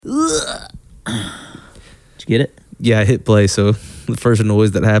Did you get it? Yeah, I hit play, so the first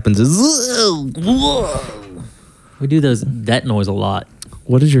noise that happens is... We do that noise a lot.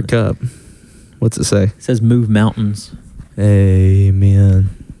 What is your cup? What's it say? It says move mountains.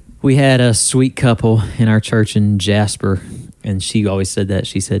 Amen. We had a sweet couple in our church in Jasper, and she always said that.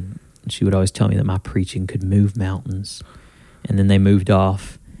 She said she would always tell me that my preaching could move mountains. And then they moved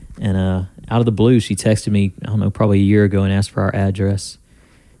off. And out of the blue, she texted me, I don't know, probably a year ago and asked for our address.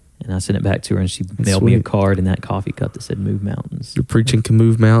 And I sent it back to her, and she mailed me a card in that coffee cup that said move mountains. Your preaching can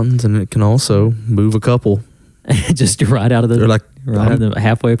move mountains, and it can also move a couple. Just right out of the... They're like...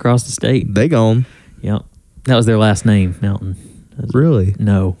 halfway across the state. They gone. Yep. That was their last name, Mountain. Really?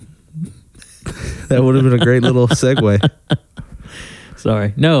 No. That would have been a great little segue.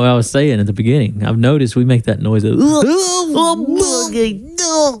 Sorry. No, I was saying at the beginning, I've noticed we make that noise of...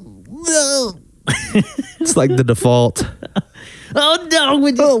 It's like the default. Oh,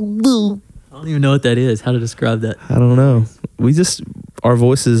 no. I don't even know what that is, how to describe that. I don't know.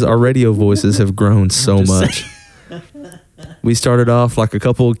 Our radio voices have grown so much. We started off like a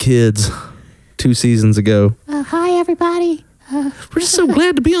couple of kids 2 seasons ago. Hi, everybody. We're just so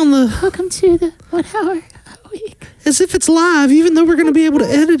glad to be on the... Welcome to the 1 hour a week. As if it's live, even though we're going to be able to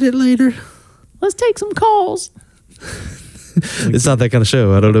edit it later. Let's take some calls. It's not that kind of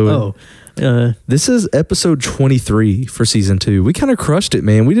show. I don't know. This is episode 23 for season 2. We kind of crushed it,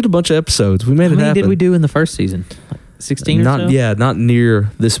 man. We did a bunch of episodes. We made it happen. How many did we do in the first season? 16 or so? Yeah, not near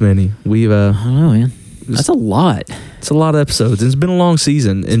this many. We've... I don't know, man. That's a lot. It's a lot of episodes. It's been a long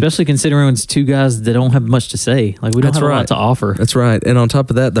season. Especially considering it's two guys that don't have much to say. Like, we don't have a lot to offer. That's right. And on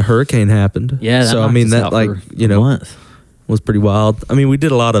top of that, the hurricane happened. Yeah, so I mean that, like, you know, was pretty wild. I mean, we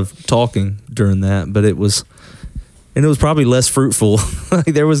did a lot of talking during that, but it was probably less fruitful. Like,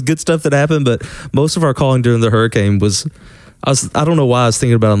 there was good stuff that happened, but most of our calling during the hurricane was, I don't know why I was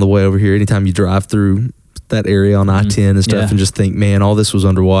thinking about it on the way over here. Anytime you drive through that area on I-10 and stuff, and just think, man, all this was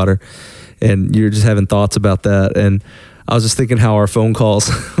underwater. And you're just having thoughts about that. And I was just thinking how our phone calls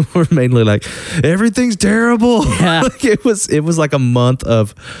were mainly like, everything's terrible. Yeah. Like it was like a month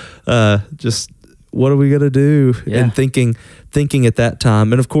of just, what are we going to do? Yeah. And thinking at that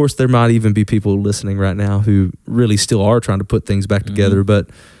time. And of course, there might even be people listening right now who really still are trying to put things back together. But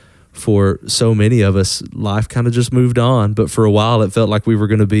for so many of us, life kind of just moved on. But for a while, it felt like we were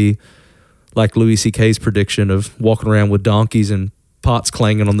going to be like Louis C.K.'s prediction of walking around with donkeys and pots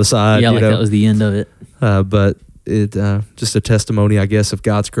clanging on the side. Yeah, like that was the end of it. But it just a testimony, I guess, of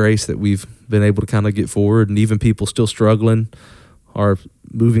God's grace that we've been able to kind of get forward, and even people still struggling are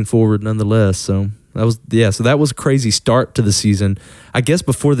moving forward nonetheless. So that was a crazy start to the season. I guess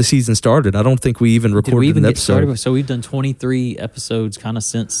before the season started, I don't think we even recorded an episode. So we've done 23 episodes kind of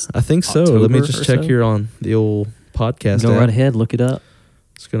since I think so. October. Let me just check here on the old podcast Go app. right ahead, look it up.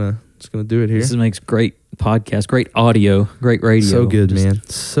 It's gonna do it here. This makes great podcast, great audio, great radio. So good, man.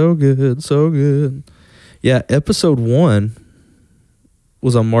 So good. Yeah, episode 1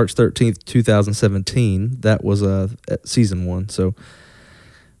 was on March 13th, 2017. That was season 1, so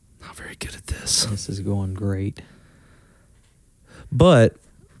not very good at this. This is going great. But,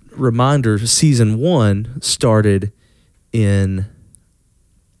 reminder, season 1 started in...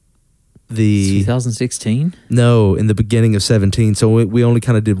 2016? No, in the beginning of 17. So we only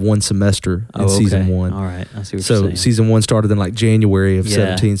kind of did one semester in season 1. All right, I see what you're saying. So season 1 started in like January of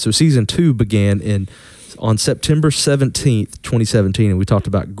 17. So season 2 began on September 17th, 2017, and we talked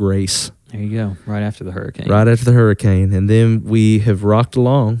about grace. There you go, right after the hurricane. Right after the hurricane. And then we have rocked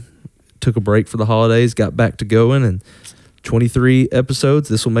along, took a break for the holidays, got back to going, and 23 episodes.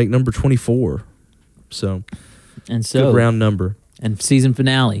 This will make number 24. So, good round number. And season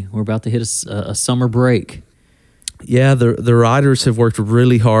finale. We're about to hit a summer break. Yeah, the writers have worked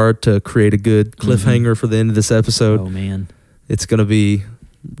really hard to create a good cliffhanger for the end of this episode. Oh, man. It's going to be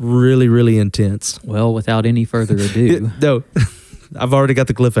really, really intense. Well, without any further ado. No, I've already got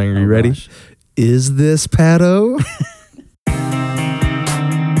the cliffhanger. You ready? Gosh. Is this Pato?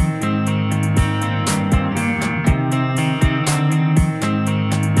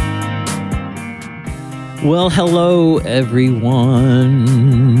 Well, hello, everyone.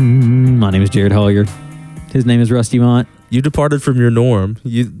 My name is Jared Hollier. His name is Rusty Mont. You departed from your norm.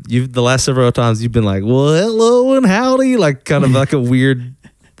 You've the last several times you've been like, well, hello and howdy, like kind of like a weird,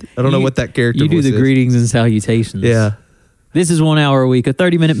 I don't know what that character You do the greetings and salutations. Yeah. This is 1 hour a week, a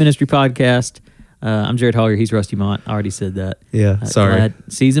 30-minute ministry podcast. I'm Jared Hollier. He's Rusty Mont. I already said that. Yeah, sorry.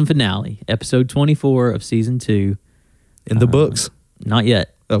 Season finale, episode 24 of season 2. In the books. Not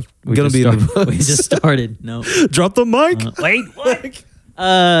yet. Oh, going to be in the books. We just started. No. Drop the mic. Wait, what?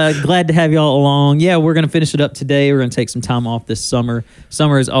 Glad to have y'all along. Yeah, we're going to finish it up today. We're going to take some time off this summer.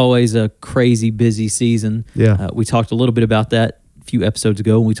 Summer is always a crazy busy season. Yeah. We talked a little bit about that a few episodes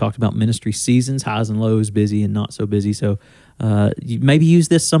ago when we talked about ministry seasons, highs and lows, busy and not so busy. So you maybe use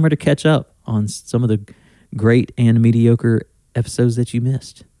this summer to catch up on some of the great and mediocre episodes that you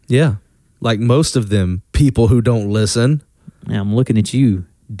missed. Yeah. Like most of them, people who don't listen. Now, I'm looking at you,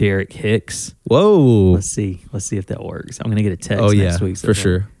 Derek Hicks. Whoa. Let's see if that works. I'm gonna get a text next week. For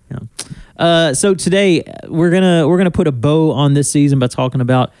sure. Yeah. So today we're gonna put a bow on this season by talking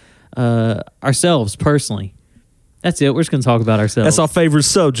about ourselves personally. That's it. We're just gonna talk about ourselves. That's our favorite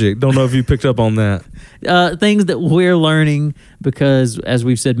subject. Don't know if you picked up on that. Things that we're learning because, as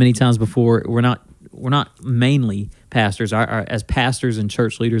we've said many times before, we're not mainly pastors. As pastors and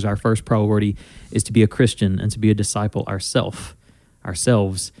church leaders, our first priority is to be a Christian and to be a disciple ourselves.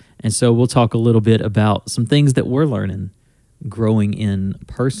 And so we'll talk a little bit about some things that we're learning, growing in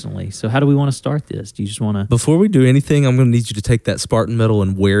personally. So how do we want to start this? Do you just want to... Before we do anything, I'm going to need you to take that Spartan medal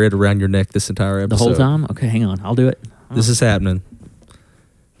and wear it around your neck this entire episode. The whole time? Okay, hang on. I'll do it. This is happening.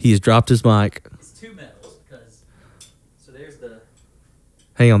 He has dropped his mic. It's 2 medals because... So there's the...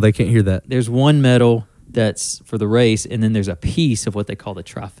 Hang on, they can't hear that. There's one medal that's for the race, and then there's a piece of what they call the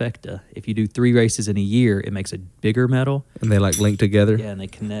trifecta. If you do 3 races in a year, it makes a bigger medal. And they like link together? Yeah, and they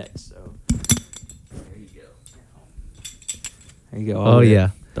connect. So there you go. There you go. Oh, yeah.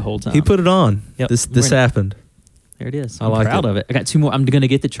 The whole time. He put it on. Yep. This happened. There it is. I I'm like proud of it. I got 2 more. I'm going to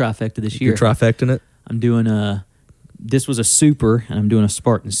get the trifecta this year. You're trifecting it? I'm doing this was a super, and I'm doing a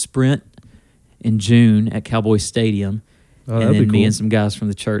Spartan sprint in June at Cowboy Stadium. Oh, and that'd then be me cool. and some guys from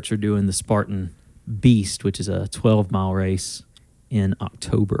the church are doing the Spartan Beast, which is a 12-mile race in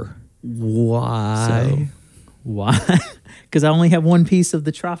October. Why? Why? Because I only have one piece of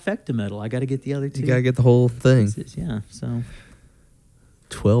the trifecta medal. I got to get the other 2. You got to get the whole thing. pieces. Yeah, so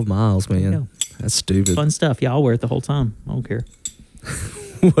 12 miles, you man. go. That's stupid. Fun stuff. Yeah, I'll wear it the whole time. I don't care.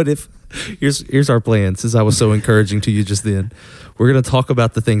 What if... Here's our plan, since I was so encouraging to you just then. We're going to talk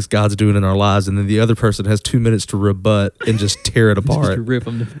about the things God's doing in our lives, and then the other person has 2 minutes to rebut and just tear it apart. Just rip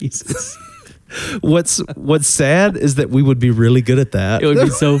them to pieces. What's sad is that we would be really good at that. It would be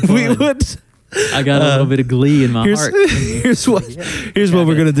so fun. We would. I got a little bit of glee in my heart. Here's what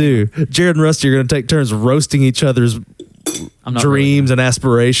we're gonna do. Jared and Rusty are gonna take turns roasting each other's I'm not dreams and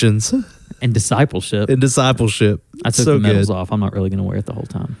aspirations and discipleship. and discipleship. I took so the medals good. off. I'm not really going to wear it the whole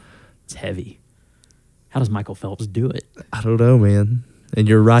time. It's heavy. How does Michael Phelps do it? I don't know, man. And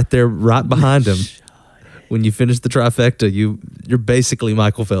you're right there, right behind him. When you finish the trifecta, you're basically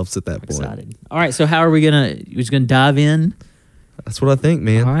Michael Phelps at that point. Excited. All right, so how are we gonna? We're just gonna dive in. That's what I think,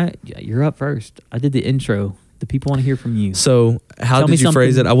 man. All right, yeah, you're up first. I did the intro. The people want to hear from you. So how Tell me did you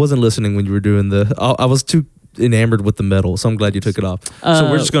phrase something- it? I wasn't listening when you were doing I was too enamored with the medal, so I'm glad you took it off.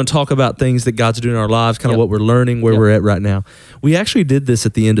 So we're just going to talk about things that God's doing in our lives, kind of Yep. what we're learning, where Yep. we're at right now. We actually did this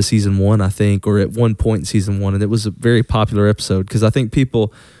at the end of season 1, I think, or at one point in season 1, and it was a very popular episode because I think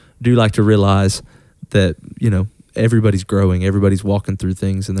people do like to realize that, everybody's growing, everybody's walking through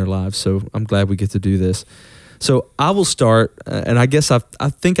things in their lives. So I'm glad we get to do this. So I will start, and I guess I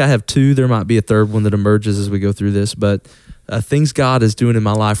think I have 2. There might be a third one that emerges as we go through this, but things God is doing in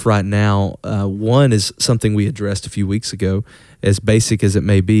my life right now. One is something we addressed a few weeks ago, as basic as it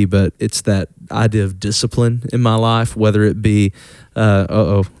may be, but it's that idea of discipline in my life, whether it be, did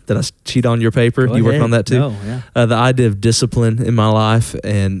I cheat on your paper? Go You working ahead. on that too? No, yeah. The idea of discipline in my life,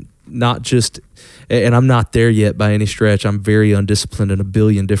 and not just, and I'm not there yet by any stretch. I'm very undisciplined in a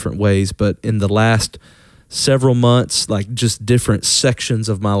billion different ways, but in the last several months, like just different sections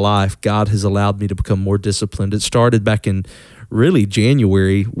of my life, God has allowed me to become more disciplined. It started back in really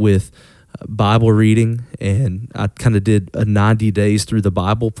January with Bible reading, and I kind of did a 90 days through the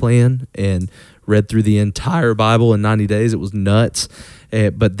Bible plan and read through the entire Bible in 90 days. It was nuts.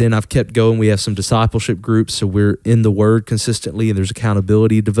 But then I've kept going. We have some discipleship groups, so we're in the Word consistently, and there's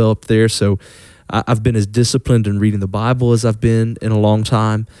accountability developed there. So I've been as disciplined in reading the Bible as I've been in a long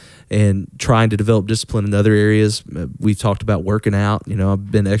time, and trying to develop discipline in other areas. We've talked about working out.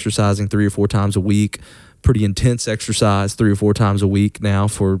 I've been exercising 3 or 4 times a week, pretty intense exercise 3 or 4 times a week now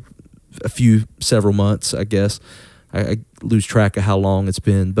for several months, I guess. I lose track of how long it's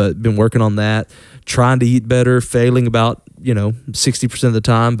been, but been working on that, trying to eat better, failing about, 60% of the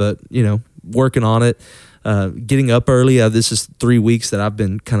time, but, working on it, getting up early. This is 3 weeks that I've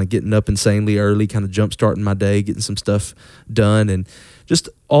been kind of getting up insanely early, kind of jump-starting my day, getting some stuff done, and just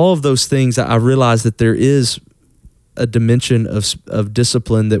all of those things. I realize that there is a dimension of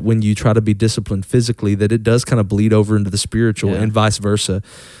discipline that when you try to be disciplined physically, that it does kind of bleed over into the spiritual and vice versa.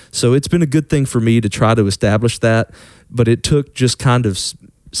 So it's been a good thing for me to try to establish that, but it took just kind of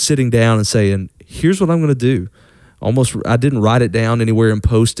sitting down and saying, here's what I'm going to do. I didn't write it down anywhere and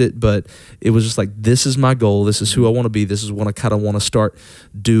post it, but it was just like, this is my goal. This is who I want to be. This is what I kind of want to start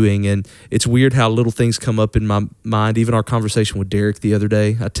doing. And it's weird how little things come up in my mind. Even our conversation with Derek the other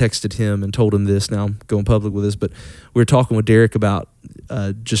day, I texted him and told him this. Now I'm going public with this, but we were talking with Derek about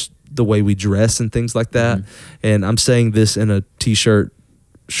just the way we dress and things like that. And I'm saying this in a t-shirt,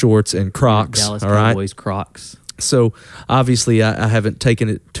 shorts, and Crocs. Dallas all right? Cowboys Crocs. So obviously I haven't taken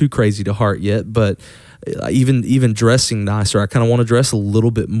it too crazy to heart yet, but even dressing nicer, I kind of want to dress a little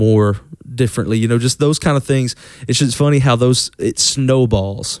bit more differently, just those kind of things. It's just funny how it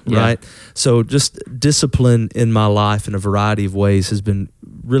snowballs, right? So just discipline in my life in a variety of ways has been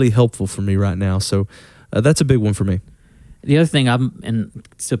really helpful for me right now. So that's a big one for me. The other thing and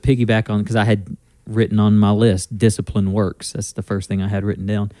to piggyback on, because I had written on my list, discipline works. That's the first thing I had written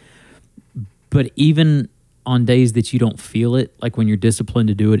down. But even on days that you don't feel it, like when you're disciplined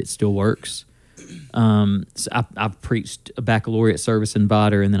to do it, it still works. So I've preached a baccalaureate service in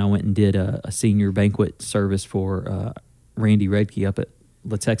Vidor, and then I went and did a senior banquet service for Randy Redke up at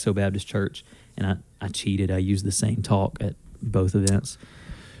Latexo Baptist Church, and I cheated. I used the same talk at both events.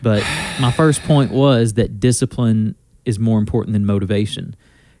 But my first point was that discipline is more important than motivation,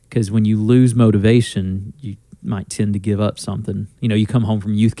 because when you lose motivation, you might tend to give up something. You come home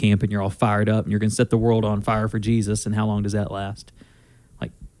from youth camp and you're all fired up and you're going to set the world on fire for Jesus, and how long does that last?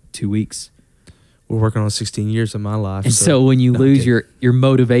 Like 2 weeks. We're working on 16 years of my life. And so when you lose your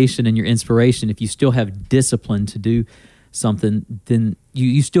motivation and your inspiration, if you still have discipline to do something, then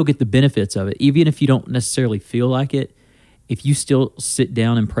you still get the benefits of it. Even if you don't necessarily feel like it, if you still sit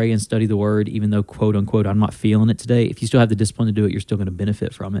down and pray and study the word, even though, quote unquote, I'm not feeling it today, if you still have the discipline to do it, you're still going to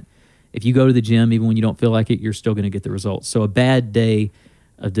benefit from it. If you go to the gym, even when you don't feel like it, you're still going to get the results. So a bad day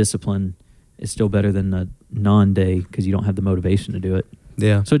of discipline is still better than a non-day because you don't have the motivation to do it.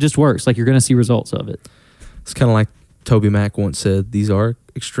 Yeah. So it just works. Like, you're going to see results of it. It's kind of like Toby Mac once said, these are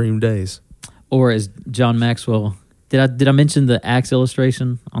extreme days. Or as John Maxwell, did I mention the axe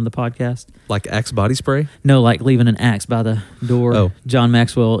illustration on the podcast? Like Axe body spray? No, like leaving an axe by the door. Oh. John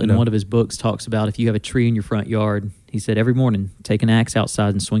Maxwell in one of his books talks about if you have a tree in your front yard, he said every morning, take an axe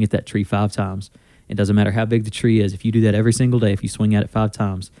outside and swing at that tree 5 times. It doesn't matter how big the tree is. If you do that every single day, if you swing at it 5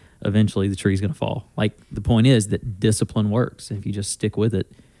 times, eventually the tree's going to fall. Like, the point is that discipline works. If you just stick with it,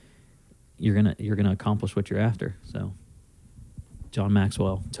 you're gonna accomplish what you're after. So, John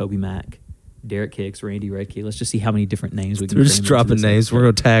Maxwell, Toby Mac, Derek Hicks, Randy Redke. Let's just see how many different names we can. We're just dropping names. Episode. We're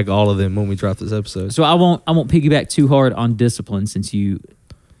gonna tag all of them when we drop this episode. So I won't piggyback too hard on discipline since you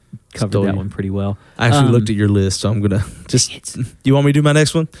covered that one pretty well. I actually looked at your list, so I'm gonna just. You want me to do my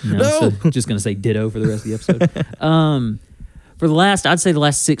next one? No. So just gonna say ditto for the rest of the episode. For I'd say the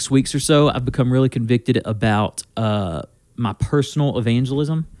last 6 weeks or so, I've become really convicted about my personal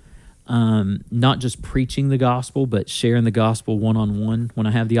evangelism. Not just preaching the gospel, but sharing the gospel one-on-one when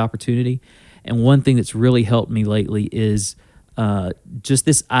I have the opportunity. And one thing that's really helped me lately is just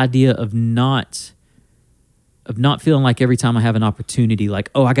this idea of not feeling like every time I have an opportunity, like,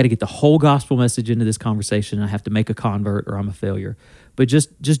 oh, I got to get the whole gospel message into this conversation and I have to make a convert or I'm a failure. But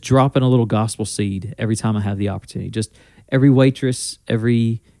just dropping a little gospel seed every time I have the opportunity. Just every waitress,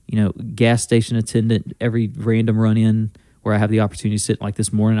 every gas station attendant, every random run-in where I have the opportunity to sit. Like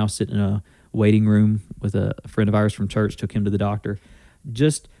this morning, I was sitting in a waiting room with a friend of ours from church, took him to the doctor.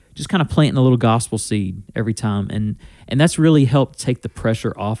 Just kind of planting a little gospel seed every time. And that's really helped take the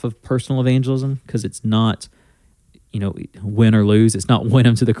pressure off of personal evangelism, because it's not, win or lose. It's not win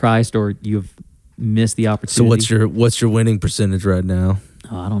them to the Christ or you've missed the opportunity. So what's your winning percentage right now?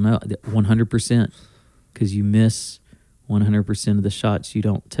 Oh, I don't know. 100%, because you miss 100% of the shots you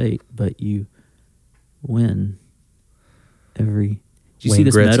don't take, but you win every. Did you see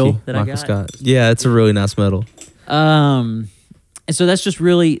this medal that I got? Scott. Yeah, it's a really nice medal. And so that's just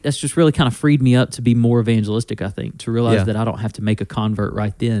really kind of freed me up to be more evangelistic, I think, to realize that I don't have to make a convert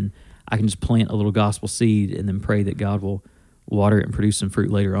right then. I can just plant a little gospel seed and then pray that God will water it and produce some fruit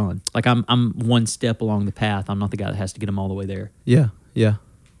later on. Like I'm one step along the path. I'm not the guy that has to get them all the way there. Yeah,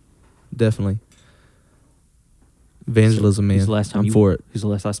 definitely. Evangelism, man. I'm for it. Who's the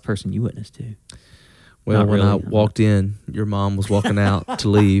last person you witnessed to? Well, when I walked in, your mom was walking out to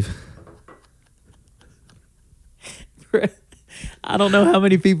leave. I don't know how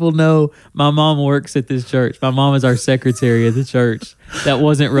many people know my mom works at this church. My mom is our secretary at the church. That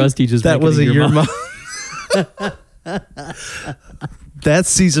wasn't Rusty just that wasn't your mom. mom. That's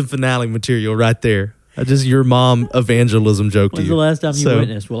season finale material right there. Just your mom evangelism joke to When's you. the last time you So,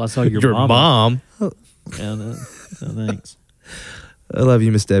 witnessed? Well, I saw your mom. Yeah, no, thanks. I love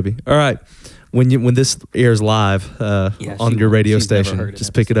you, Miss Debbie. All right. When this airs live on your radio station,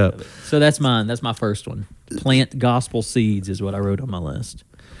 just pick it up. So that's mine. That's my first one. Plant gospel seeds is what I wrote on my list.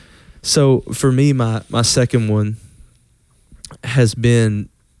 So for me, my second one has been,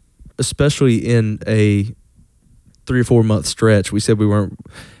 especially in a 3 or 4 month stretch. We said we weren't,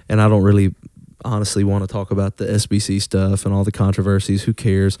 and I don't really honestly want to talk about the SBC stuff and all the controversies. Who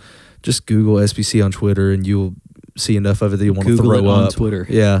cares? Just Google SBC on Twitter and you'll see enough of it that you want to throw it up. on Twitter.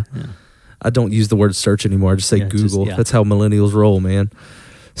 Yeah. I don't use the word search anymore. I just say Google. That's how millennials roll, man.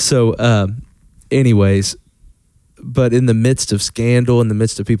 So, anyways, but in the midst of scandal, in the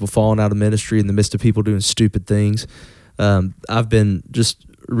midst of people falling out of ministry, in the midst of people doing stupid things, I've been just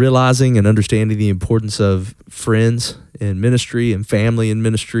realizing and understanding the importance of friends in ministry and family in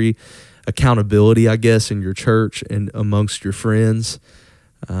ministry, accountability, I guess, in your church and amongst your friends.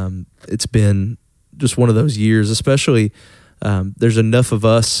 It's been just one of those years, especially there's enough of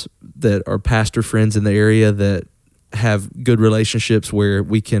us that are pastor friends in the area that have good relationships where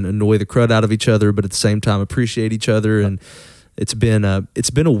we can annoy the crud out of each other, but at the same time appreciate each other. And it's been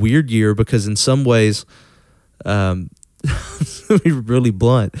a weird year because in some ways, to be really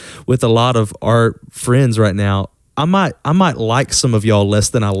blunt, with a lot of our friends right now, I might like some of y'all less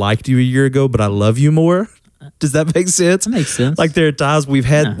than I liked you a year ago, but I love you more. Does that make sense? That makes sense. Like there are times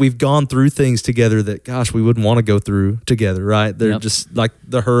we've gone through things together that, gosh, we wouldn't want to go through together, right? They're just like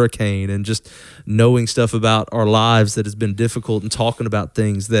the hurricane and just knowing stuff about our lives that has been difficult and talking about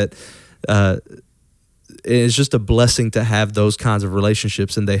things that it's just a blessing to have those kinds of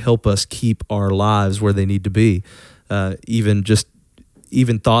relationships, and they help us keep our lives where they need to be. Even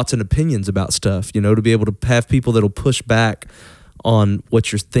thoughts and opinions about stuff, to be able to have people that'll push back on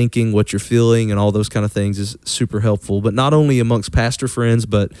what you're thinking, what you're feeling, and all those kind of things is super helpful. But not only amongst pastor friends,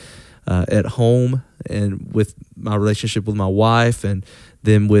 but at home and with my relationship with my wife, and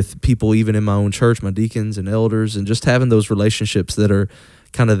then with people even in my own church, my deacons and elders, and just having those relationships that are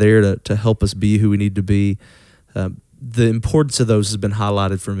kind of there to help us be who we need to be. The importance of those has been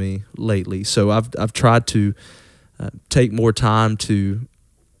highlighted for me lately. So I've tried to take more time to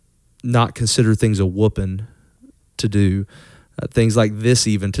not consider things a whooping to do. Things like this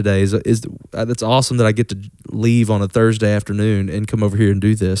even today is that's awesome that I get to leave on a Thursday afternoon and come over here and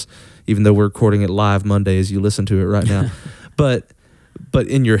do this, even though we're recording it live Monday as you listen to it right now. but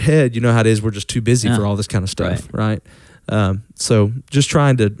in your head, you know how it is. We're just too busy for all this kind of stuff, right? So just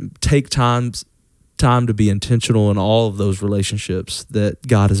trying to take time to be intentional in all of those relationships that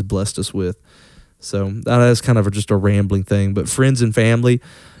God has blessed us with. So that is kind of just a rambling thing, but friends and family.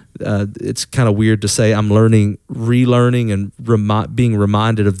 It's kind of weird to say I'm relearning, and being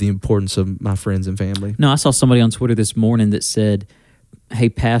reminded of the importance of my friends and family. No, I saw somebody on Twitter this morning that said, hey,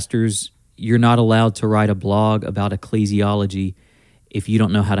 pastors, you're not allowed to write a blog about ecclesiology if you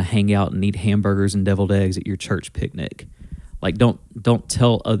don't know how to hang out and eat hamburgers and deviled eggs at your church picnic. Like, don't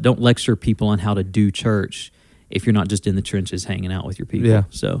lecture people on how to do church if you're not just in the trenches hanging out with your people. Yeah.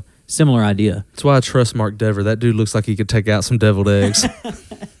 So, similar idea. That's why I trust Mark Dever. That dude looks like he could take out some deviled eggs.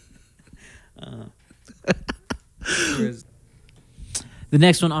 The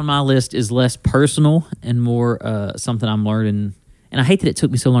next one on my list is less personal and more something I'm learning. And I hate that it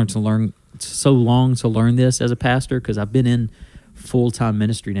took me so long to learn this as a pastor, because I've been in full-time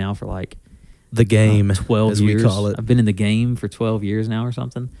ministry now for like the game, 12 as years. we call it. I've been in the game for 12 years now or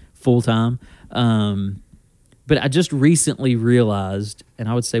something, full-time. But I just recently realized, and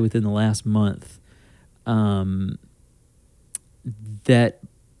I would say within the last month, that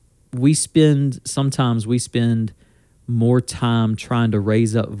sometimes we spend more time trying to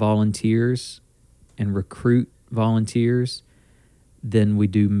raise up volunteers and recruit volunteers than we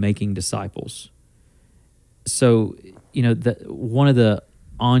do making disciples. So, one of the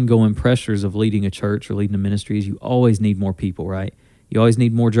ongoing pressures of leading a church or leading a ministry is you always need more people, right? You always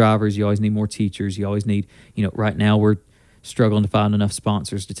need more drivers. You always need more teachers. You always need, right now we're struggling to find enough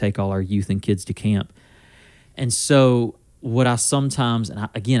sponsors to take all our youth and kids to camp. And so what I sometimes, and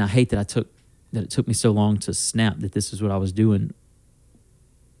I hate that it took me so long to snap that this is what I was doing.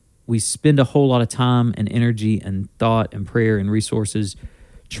 We spend a whole lot of time and energy and thought and prayer and resources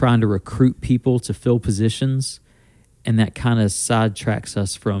trying to recruit people to fill positions, and that kind of sidetracks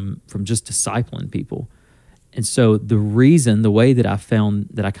us from just discipling people. And so the way that I found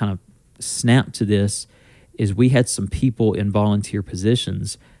that I kind of snapped to this is we had some people in volunteer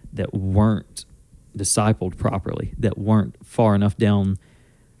positions that weren't discipled properly, that weren't far enough down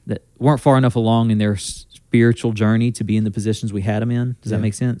that weren't far enough along in their spiritual journey to be in the positions we had them in. Does that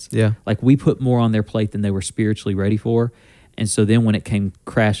make sense? Yeah. Like we put more on their plate than they were spiritually ready for. And so then when it came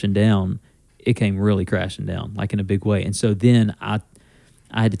crashing down, it came really crashing down, like in a big way. And so then I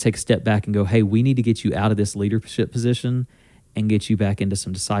had to take a step back and go, hey, we need to get you out of this leadership position and get you back into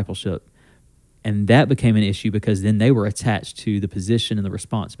some discipleship. And that became an issue because then they were attached to the position and the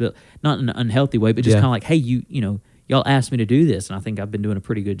responsibility, not in an unhealthy way, but just kind of like, hey, y'all asked me to do this, and I think I've been doing a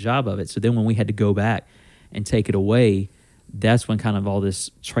pretty good job of it. So then when we had to go back and take it away, that's when kind of all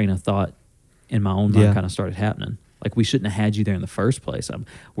this train of thought in my own mind kind of started happening. Like we shouldn't have had you there in the first place.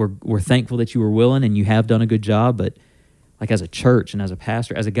 We're thankful that you were willing and you have done a good job, but like as a church and as a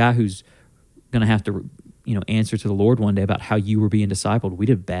pastor, as a guy who's going to have to, answer to the Lord one day about how you were being discipled, we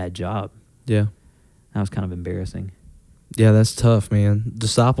did a bad job. Yeah. That was kind of embarrassing. Yeah, that's tough, man.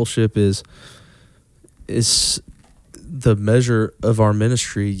 Discipleship is the measure of our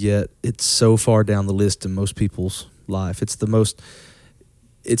ministry, yet it's so far down the list in most people's life. It's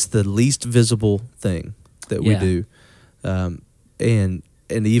the least visible thing that we do. And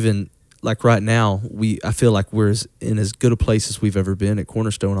even like right now, I feel like we're in as good a place as we've ever been at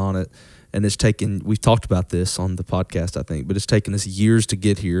Cornerstone on it. And we've talked about this on the podcast, I think, but it's taken us years to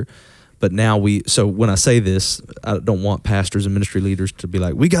get here. But now so when I say this, I don't want pastors and ministry leaders to be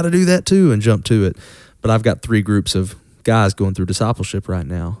like, we got to do that too and jump to it. But I've got 3 groups of guys going through discipleship right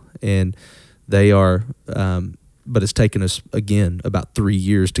now. And they are, but it's taken us, again, about 3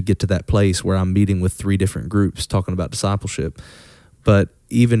 years to get to that place where I'm meeting with 3 different groups talking about discipleship. But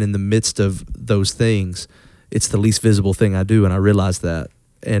even in the midst of those things, it's the least visible thing I do, and I realize that.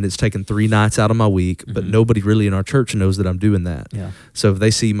 And it's taken 3 nights out of my week, but nobody really in our church knows that I'm doing that. Yeah. So if they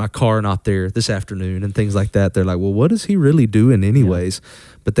see my car not there this afternoon and things like that, they're like, well, what is he really doing anyways?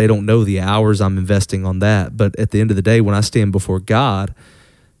 Yeah. But they don't know the hours I'm investing on that. But at the end of the day, when I stand before God,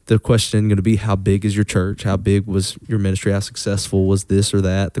 the question isn't going to be how big is your church? How big was your ministry? How successful was this or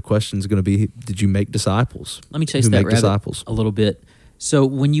that? The question is going to be, did you make disciples? Let me chase that rabbit a little bit. So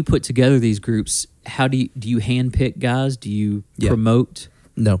when you put together these groups, how do you handpick guys? Do you promote?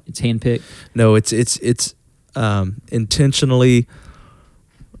 No, it's handpicked. No, it's intentionally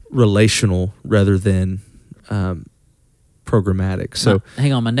relational rather than programmatic. So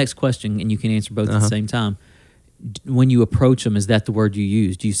hang on, my next question, and you can answer both at the same time. When you approach them, is that the word you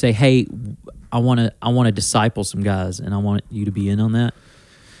use? Do you say, "Hey, I want to disciple some guys, and I want you to be in on that"?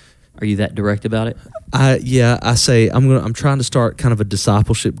 Are you that direct about it? I say I'm trying to start kind of a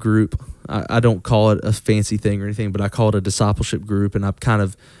discipleship group. I don't call it a fancy thing or anything, but I call it a discipleship group, and I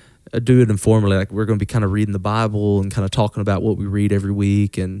do it informally. Like we're going to be kind of reading the Bible and kind of talking about what we read every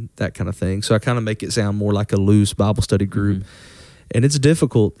week and that kind of thing. So I kind of make it sound more like a loose Bible study group, and it's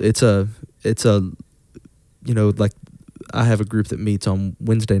difficult. It's a like I have a group that meets on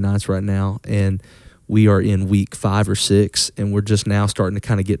Wednesday nights right now, and we are in week 5 or 6, and we're just now starting to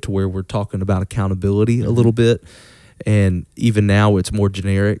kind of get to where we're talking about accountability a little bit. And even now it's more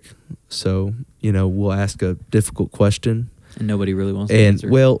generic. So, we'll ask a difficult question. And nobody really wants to answer.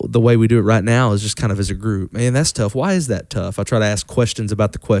 And, well, the way we do it right now is just kind of as a group. Man, that's tough. Why is that tough? I try to ask questions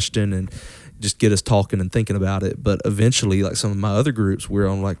about the question and just get us talking and thinking about it. But eventually, like some of my other groups, we're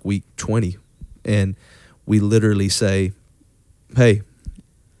on like week 20. And we literally say, hey,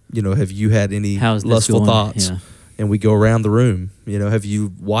 have you had any lustful thoughts? Yeah. And we go around the room. Have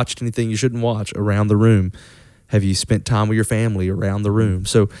you watched anything you shouldn't watch around the room? Have you spent time with your family around the room?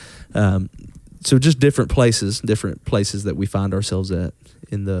 So just different places that we find ourselves at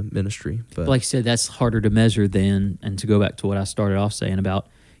in the ministry. But like you said, that's harder to measure than, and to go back to what I started off saying about,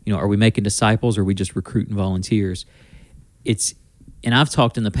 are we making disciples or are we just recruiting volunteers? And I've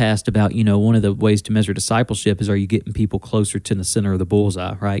talked in the past about, one of the ways to measure discipleship is, are you getting people closer to the center of the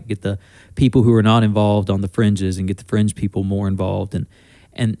bullseye, right? Get the people who are not involved on the fringes and get the fringe people more involved.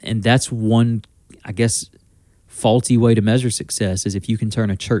 And that's one, I guess, faulty way to measure success is if you can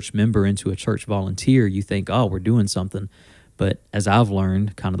turn a church member into a church volunteer, you think, oh, we're doing something. But as I've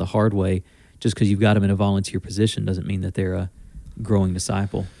learned kind of the hard way, just because you've got them in a volunteer position doesn't mean that they're a growing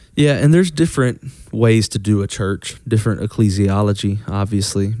disciple. Yeah, and there's different ways to do a church, different ecclesiology,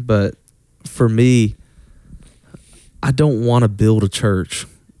 obviously. But for me, I don't want to build a church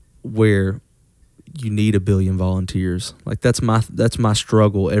where you need 1 billion volunteers. Like that's my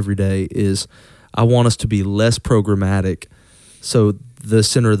struggle every day is I want us to be less programmatic. So the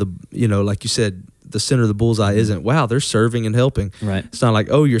center of the, like you said, the center of the bullseye isn't, wow, they're serving and helping. Right. It's not like,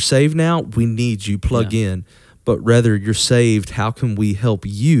 oh, you're saved now, we need you, plug in. But rather, you're saved, how can we help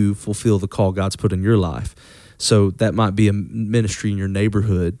you fulfill the call God's put in your life? So that might be a ministry in your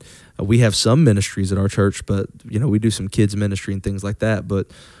neighborhood. We have some ministries at our church, but we do some kids ministry and things like that. But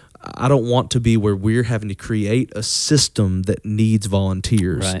I don't want to be where we're having to create a system that needs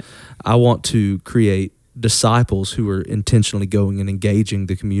volunteers. Right. I want to create disciples who are intentionally going and engaging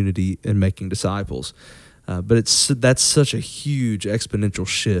the community and making disciples. But that's such a huge exponential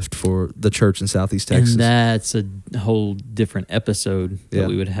shift for the church in Southeast Texas. And that's a whole different episode that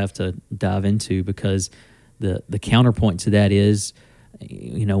we would have to dive into, because the counterpoint to that is,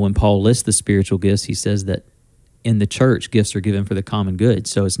 when Paul lists the spiritual gifts, he says that in the church, gifts are given for the common good.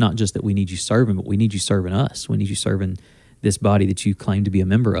 So it's not just that we need you serving, but we need you serving us. We need you serving this body that you claim to be a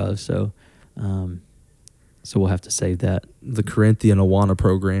member of. So we'll have to save that. The Corinthian Awana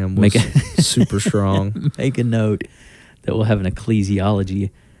program was super strong. Make a note that we'll have an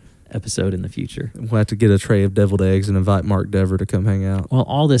ecclesiology episode in the future. We'll have to get a tray of deviled eggs and invite Mark Dever to come hang out. Well,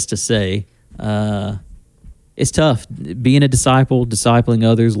 all this to say, it's tough. Being a disciple, discipling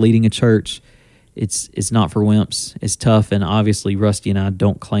others, leading a church, it's not for wimps. It's tough, and obviously Rusty and I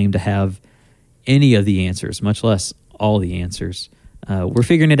don't claim to have any of the answers, much less all the answers. We're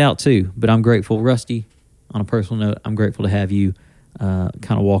figuring it out too, but I'm grateful. Rusty, on a personal note, I'm grateful to have you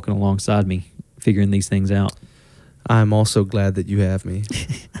kind of walking alongside me, figuring these things out. I'm also glad that you have me.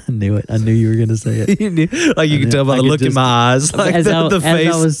 I knew it. I knew you were going to say it. You can tell by the look in my eyes. Like as the face.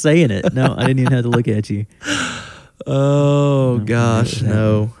 As I was saying it. No, I didn't even have to look at you. Oh gosh,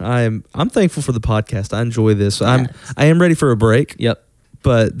 no. I'm thankful for the podcast. I enjoy this. I am ready for a break. Yep.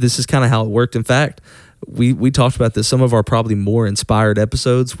 But this is kind of how it worked. In fact, we talked about this. Some of our probably more inspired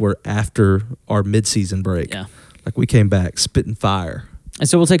episodes were after our mid-season break. Yeah. Like we came back spitting fire. And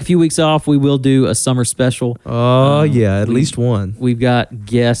so we'll take a few weeks off. We will do a summer special. Oh, at least one. We've got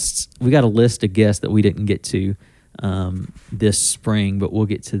guests. We got a list of guests that we didn't get to this spring, but we'll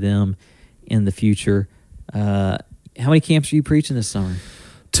get to them in the future. How many camps are you preaching this summer?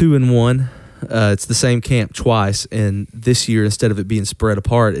 2 and 1. It's the same camp twice, and this year, instead of it being spread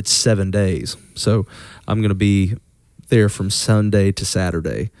apart, it's 7 days. So I'm going to be there from Sunday to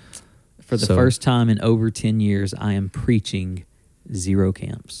Saturday. For the first time in over 10 years, I am preaching 0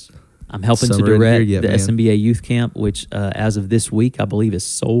 camps. I'm helping to direct the SMBA youth camp, which as of this week, I believe is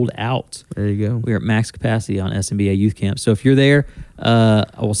sold out. There you go. We're at max capacity on SMBA youth camp. So if you're there, I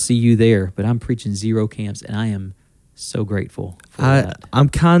will see you there. But I'm preaching 0 camps, and I am so grateful for that. I'm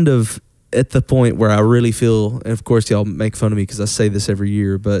kind of at the point where I really feel, and of course y'all make fun of me because I say this every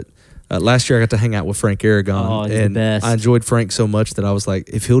year, but last year I got to hang out with Frank Aragon, and the best. I enjoyed Frank so much that I was like,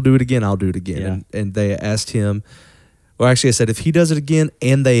 if he'll do it again, I'll do it again. Yeah. And they asked him, well, actually I said, if he does it again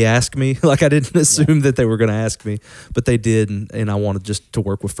and they ask me, like I didn't assume that they were going to ask me, but they did, and I wanted just to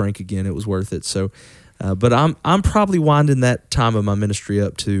work with Frank again. It was worth it. So, but I'm probably winding that time of my ministry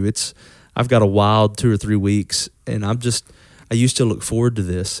up too. I've got a wild 2 or 3 weeks, and I used to look forward to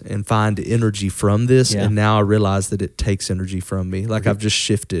this and find energy from this, and now I realize that it takes energy from me. Like I've just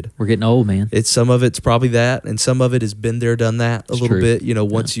shifted. We're getting old, man. Some of it's probably that, and some of it has been there, done that a little bit.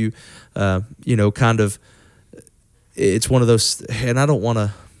 Once you, kind of, it's one of those, and I don't want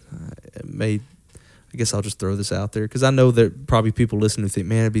to, I guess I'll just throw this out there because I know that probably people listening think,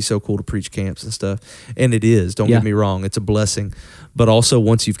 man, it'd be so cool to preach camps and stuff. And it is. Don't get me wrong. It's a blessing. But also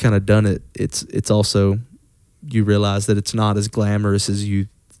once you've kind of done it, it's also, you realize that it's not as glamorous as you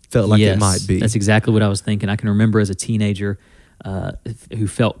felt like it might be. That's exactly what I was thinking. I can remember as a teenager who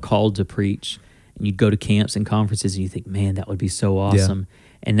felt called to preach, and you'd go to camps and conferences and you think, man, that would be so awesome. Yeah.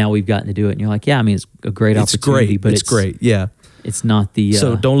 And now we've gotten to do it, and you're like, it's a great opportunity. But it's great, yeah. It's not the...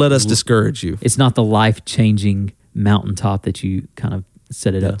 so don't let us discourage you. It's not the life-changing mountaintop that you kind of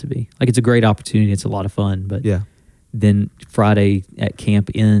set it up to be. Like, it's a great opportunity. It's a lot of fun, but then Friday at camp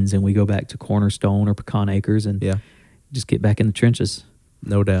ends and we go back to Cornerstone or Pecan Acres and just get back in the trenches.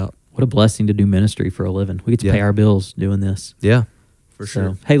 No doubt. What a blessing to do ministry for a living. We get to pay our bills doing this. Yeah, for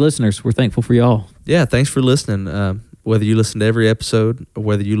sure. Hey, listeners, we're thankful for y'all. Yeah, thanks for listening. Whether you listen to every episode or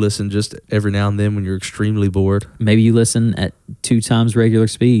whether you listen just every now and then when you're extremely bored. Maybe you listen at 2 times regular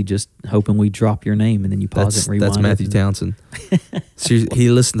speed, just hoping we drop your name and then you pause it and rewind. That's Matthew Townsend. So he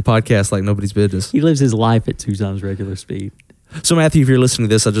listens to podcasts like nobody's business. He lives his life at 2 times regular speed. So Matthew, if you're listening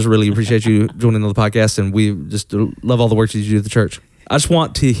to this, I just really appreciate you joining the podcast, and we just love all the work that you do at the church. I just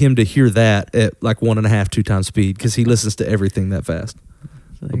want him to hear that at like 1.5, 2 times speed because he listens to everything that fast.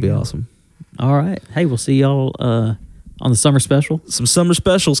 That'll be awesome. All right. Hey, we'll see y'all on the summer special. Some summer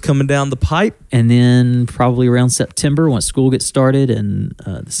specials coming down the pipe. And then probably around September once school gets started and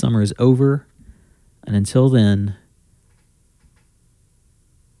the summer is over. And until then...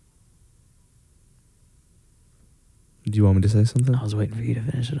 Do you want me to say something? I was waiting for you to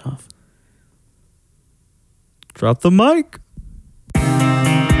finish it off. Drop the mic.